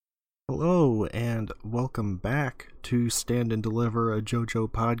Hello, and welcome back to Stand and Deliver, a JoJo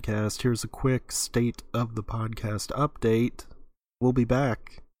podcast. Here's a quick state of the podcast update. We'll be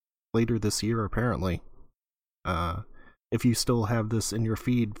back later this year, apparently. If you still have this in your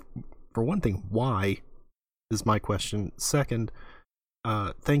feed, for one thing, why is my question. Second,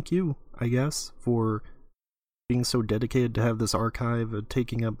 thank you, I guess, for being so dedicated to have this archive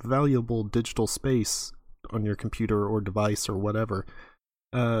taking up valuable digital space on your computer or device or whatever.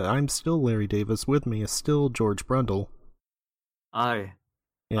 I'm still Larry Davis. With me is still George Brundle. Hi.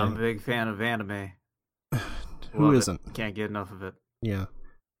 Yeah. I'm a big fan of anime. Who Love isn't? it. Can't get enough of it. Yeah.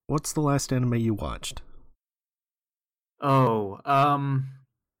 What's the last anime you watched? Oh,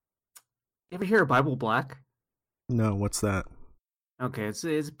 you ever hear of Bible Black? No, what's that? Okay, it's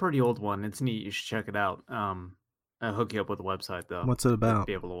a pretty old one. It's neat. You should check it out. I'll hook you up with the website though. What's it about?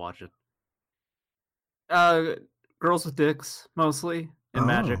 Be able to watch it. Girls with dicks mostly and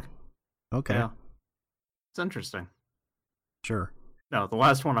magic. Okay. Yeah. It's interesting. Sure. No, the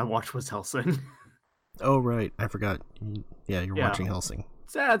last one I watched was Hellsing. Oh, right. I forgot. Yeah, you're watching Hellsing.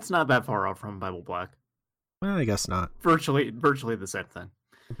 It's not that far off from Bible Black. Well, I guess not. Virtually the same thing.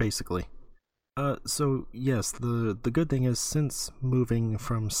 Basically. So, yes, the good thing is, since moving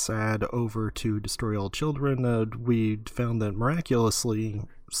from SAD over to Destroy All Children, we found that miraculously,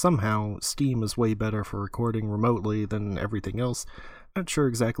 somehow, Steam is way better for recording remotely than everything else. Not sure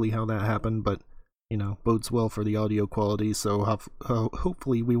exactly how that happened, but, bodes well for the audio quality, so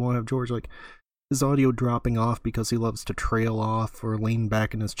hopefully we won't have George, his audio dropping off because he loves to trail off or lean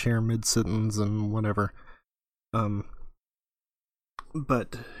back in his chair mid-sentence and whatever.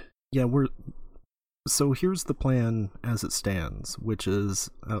 But, yeah, so here's the plan as it stands, which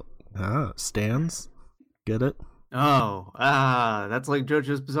is, stands? Get it? Oh, that's like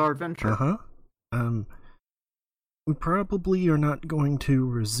JoJo's Bizarre Adventure. We probably are not going to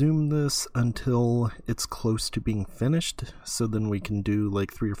resume this until it's close to being finished, so then we can do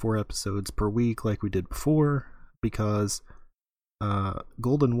 3 or 4 episodes per week like we did before, because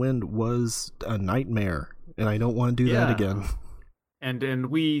Golden Wind was a nightmare, and I don't want to do that again. And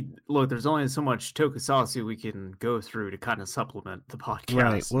we look, there's only so much tokusatsu we can go through to kind of supplement the podcast.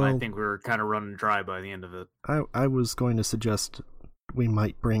 Right, well, and I think we were kind of running dry by the end of it. I was going to suggest we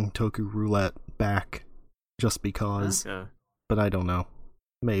might bring Toku Roulette back just because, but I don't know.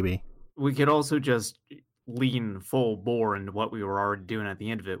 Maybe. We could also just lean full bore into what we were already doing at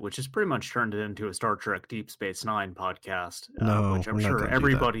the end of it, which has pretty much turned it into a Star Trek Deep Space Nine podcast, which I'm sure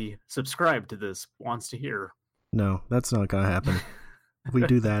everybody subscribed to this wants to hear. No, that's not going to happen. If we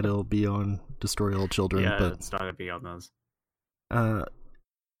do that, it'll be on Destroy All Children. Yeah, but it's not going to be on those.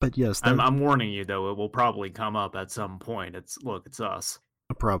 But yes, I'm warning you though. It will probably come up at some point. It's us.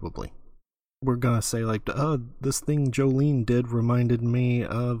 Probably. We're gonna say this thing Jolene did reminded me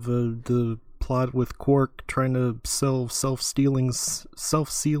of the plot with Quark trying to sell self-sealing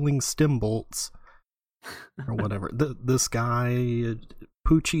stem bolts or whatever. This guy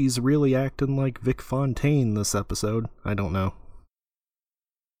Poochie's really acting like Vic Fontaine this episode. I don't know.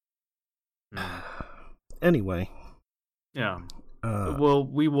 Anyway. Yeah. Well,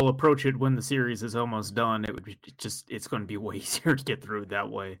 we will approach it when the series is almost done. It would be it's going to be way easier to get through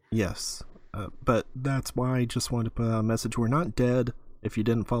that way. Yes. But that's why I just wanted to put out a message. We're not dead. If you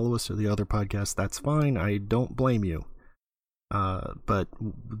didn't follow us to the other podcast, that's fine. I don't blame you. But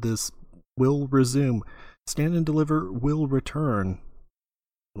this will resume. Stand and Deliver will return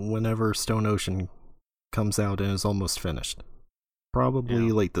whenever Stone Ocean comes out and is almost finished.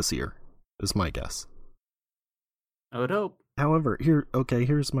 Probably late this year, is my guess. I would hope. However,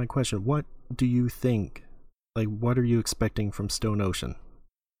 here's my question. What do you think? What are you expecting from Stone Ocean?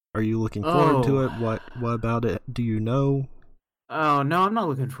 Are you looking forward to it? What about it? Do you know? Oh, no, I'm not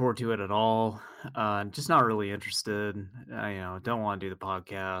looking forward to it at all. Just not really interested. Don't want to do the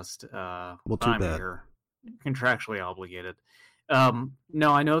podcast. Well, too bad. Here, contractually obligated.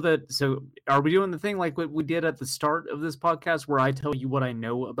 No, I know that. So are we doing the thing like what we did at the start of this podcast where I tell you what I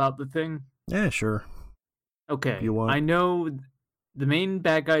know about the thing? Yeah, sure. Okay. You want? I know the main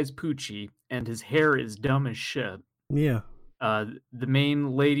bad guy is Poochie and his hair is dumb as shit. Yeah. The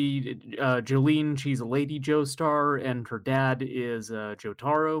main lady, Jolene, she's a Lady Joestar, and her dad is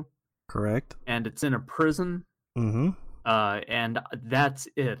Jotaro. Correct. And it's in a prison. Mm-hmm. And that's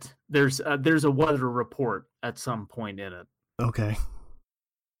it. There's a weather report at some point in it. Okay.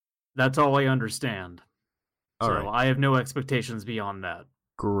 That's all I understand. All so right. I have no expectations beyond that.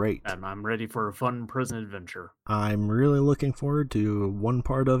 Great. And I'm ready for a fun prison adventure. I'm really looking forward to one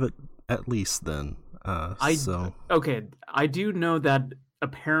part of it at least then. Okay, I do know that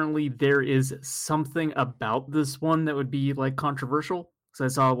apparently there is something about this one that would be controversial. So I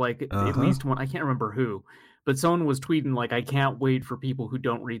saw like at least one. I can't remember who, but someone was tweeting like, "I can't wait for people who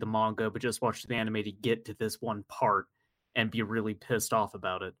don't read the manga but just watch the anime to get to this one part and be really pissed off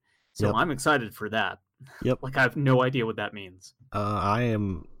about it." So I'm excited for that. Yep. Like I have no idea what that means. I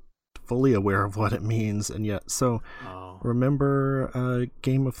am fully aware of what it means, and yet remember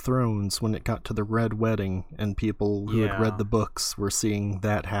Game of Thrones when it got to the Red Wedding and people who had read the books were seeing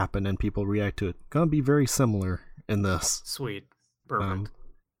that happen and people react to it. Gonna be very similar in this. Sweet. Perfect.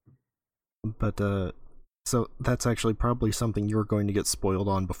 So that's actually probably something you're going to get spoiled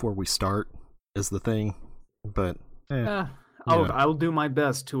on before we start, is the thing. But I'll do my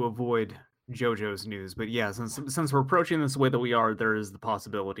best to avoid JoJo's news. But yeah, since we're approaching this the way that we are, there is the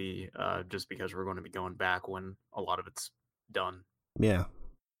possibility, just because we're going to be going back when a lot of it's done. Yeah.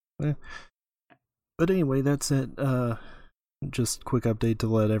 But anyway, that's it. Just quick update to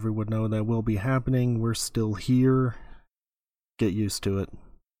let everyone know that will be happening. We're still here. Get used to it.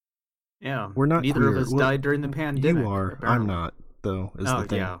 Yeah, we're not. Neither of us died during the pandemic. You are. Apparently. I'm not, though. Is the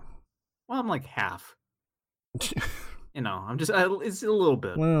thing. Yeah. Well, I'm like half. I'm just. It's a little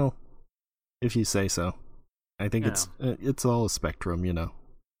bit. Well, if you say so. I think it's all a spectrum,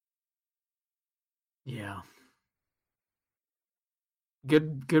 Yeah.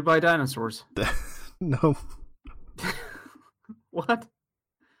 Goodbye, dinosaurs. No. What?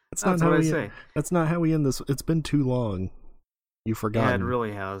 That's not what I say. That's not how we end this. It's been too long. You forgot. Yeah, it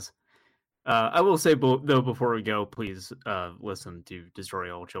really has. I will say, though, before we go, please listen to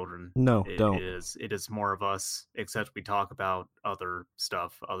Destroy All Children. No, don't. It is more of us, except we talk about other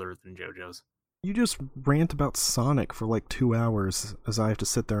stuff other than JoJo's. You just rant about Sonic for like 2 hours as I have to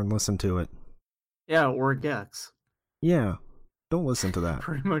sit there and listen to it. Yeah, or Gex. Yeah, don't listen to that.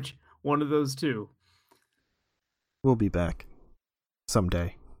 Pretty much one of those two. We'll be back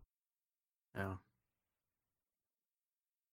someday. Yeah.